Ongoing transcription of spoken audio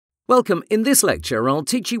Welcome. In this lecture, I'll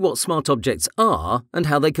teach you what smart objects are and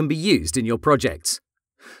how they can be used in your projects.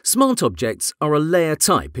 Smart objects are a layer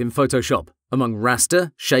type in Photoshop among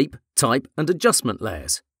raster, shape, type, and adjustment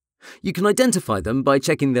layers. You can identify them by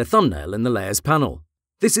checking their thumbnail in the Layers panel.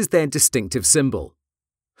 This is their distinctive symbol.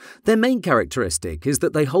 Their main characteristic is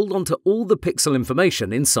that they hold on to all the pixel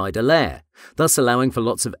information inside a layer, thus allowing for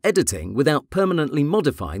lots of editing without permanently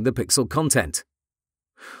modifying the pixel content.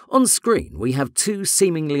 On screen, we have two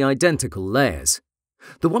seemingly identical layers.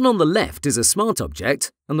 The one on the left is a smart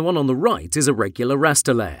object, and the one on the right is a regular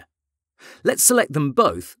raster layer. Let's select them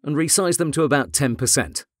both and resize them to about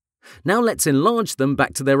 10%. Now let's enlarge them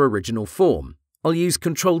back to their original form. I'll use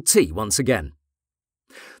Ctrl+T once again.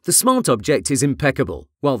 The smart object is impeccable,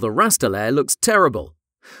 while the raster layer looks terrible.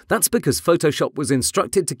 That's because Photoshop was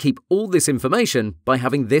instructed to keep all this information by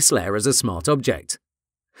having this layer as a smart object.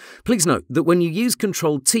 Please note that when you use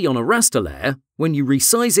Ctrl+T on a raster layer, when you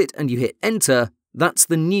resize it and you hit Enter, that's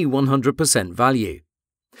the new 100% value.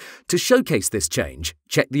 To showcase this change,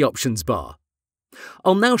 check the options bar.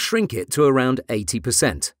 I'll now shrink it to around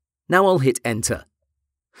 80%. Now I'll hit Enter.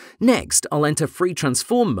 Next, I'll enter Free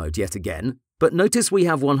Transform mode yet again, but notice we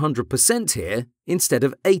have 100% here instead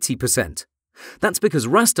of 80%. That's because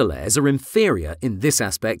raster layers are inferior in this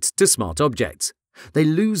aspect to smart objects. They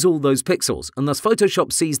lose all those pixels, and thus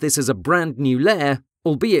Photoshop sees this as a brand new layer,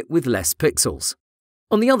 albeit with less pixels.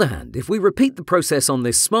 On the other hand, if we repeat the process on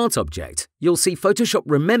this smart object, you'll see Photoshop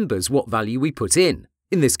remembers what value we put in.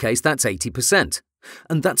 In this case, that's 80%.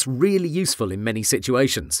 And that's really useful in many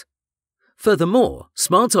situations. Furthermore,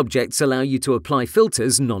 smart objects allow you to apply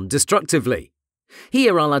filters non-destructively.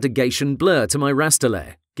 Here I'll add a Gaussian blur to my raster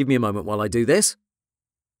layer. Give me a moment while I do this.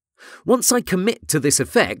 Once I commit to this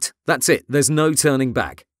effect, that's it, there's no turning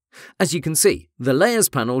back. As you can see, the Layers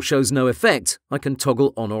panel shows no effect. I can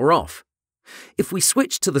toggle on or off. If we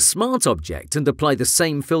switch to the smart object and apply the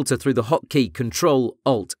same filter through the hotkey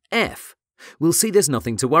Ctrl-Alt-F, we'll see there's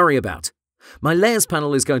nothing to worry about. My Layers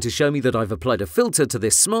panel is going to show me that I've applied a filter to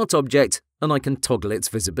this smart object, and I can toggle its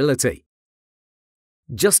visibility.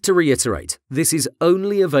 Just to reiterate, this is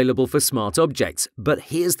only available for smart objects, but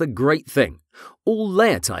here's the great thing. All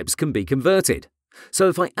layer types can be converted. So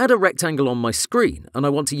if I add a rectangle on my screen and I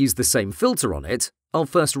want to use the same filter on it, I'll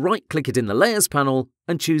first right-click it in the Layers panel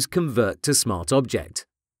and choose Convert to Smart Object.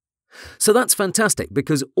 So that's fantastic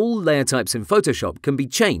because all layer types in Photoshop can be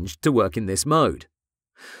changed to work in this mode.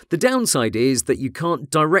 The downside is that you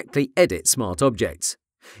can't directly edit smart objects.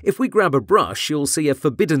 If we grab a brush, you'll see a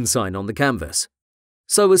forbidden sign on the canvas.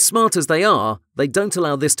 So as smart as they are, they don't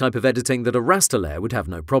allow this type of editing that a raster layer would have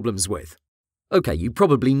no problems with. Okay, you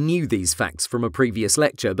probably knew these facts from a previous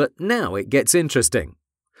lecture, but now it gets interesting.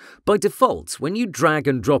 By default, when you drag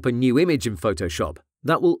and drop a new image in Photoshop,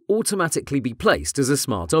 that will automatically be placed as a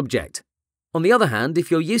smart object. On the other hand,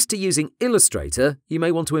 if you're used to using Illustrator, you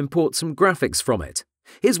may want to import some graphics from it.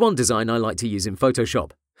 Here's one design I like to use in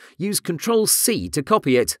Photoshop. Use Ctrl+C to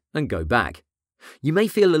copy it and go back. You may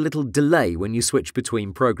feel a little delay when you switch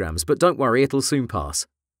between programs, but don't worry, it'll soon pass.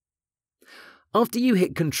 After you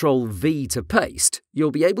hit Ctrl+V to paste, you'll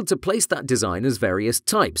be able to place that design as various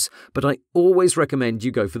types, but I always recommend you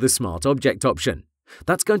go for the Smart Object option.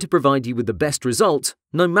 That's going to provide you with the best result,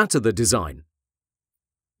 no matter the design.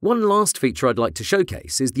 One last feature I'd like to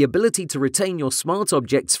showcase is the ability to retain your Smart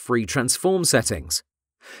Object's free transform settings.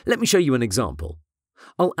 Let me show you an example.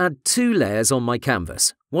 I'll add two layers on my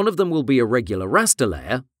canvas. One of them will be a regular raster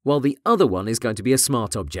layer, while the other one is going to be a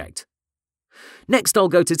smart object. Next, I'll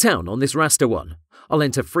go to town on this raster one. I'll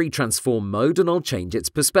enter Free Transform mode and I'll change its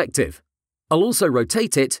perspective. I'll also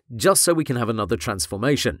rotate it just so we can have another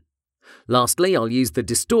transformation. Lastly, I'll use the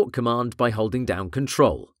Distort command by holding down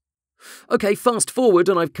Ctrl. Okay, fast forward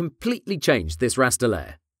and I've completely changed this raster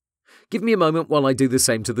layer. Give me a moment while I do the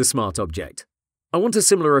same to the smart object. I want a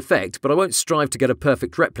similar effect, but I won't strive to get a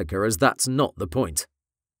perfect replica as that's not the point.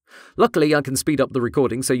 Luckily, I can speed up the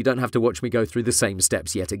recording so you don't have to watch me go through the same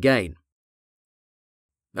steps yet again.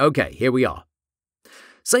 Okay, here we are.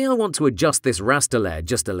 Say I want to adjust this raster layer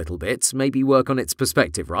just a little bit, maybe work on its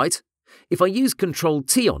perspective, right? If I use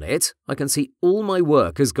Ctrl+T on it, I can see all my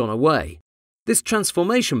work has gone away. This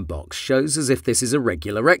transformation box shows as if this is a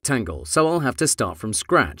regular rectangle, so I'll have to start from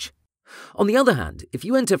scratch. On the other hand, if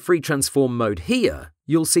you enter Free Transform mode here,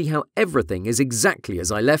 you'll see how everything is exactly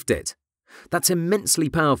as I left it. That's immensely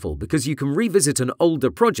powerful because you can revisit an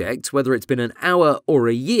older project, whether it's been an hour or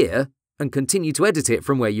a year, and continue to edit it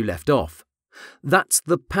from where you left off. That's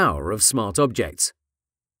the power of smart objects.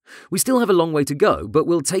 We still have a long way to go, but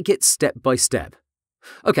we'll take it step by step.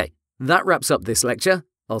 Okay, that wraps up this lecture.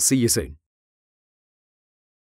 I'll see you soon.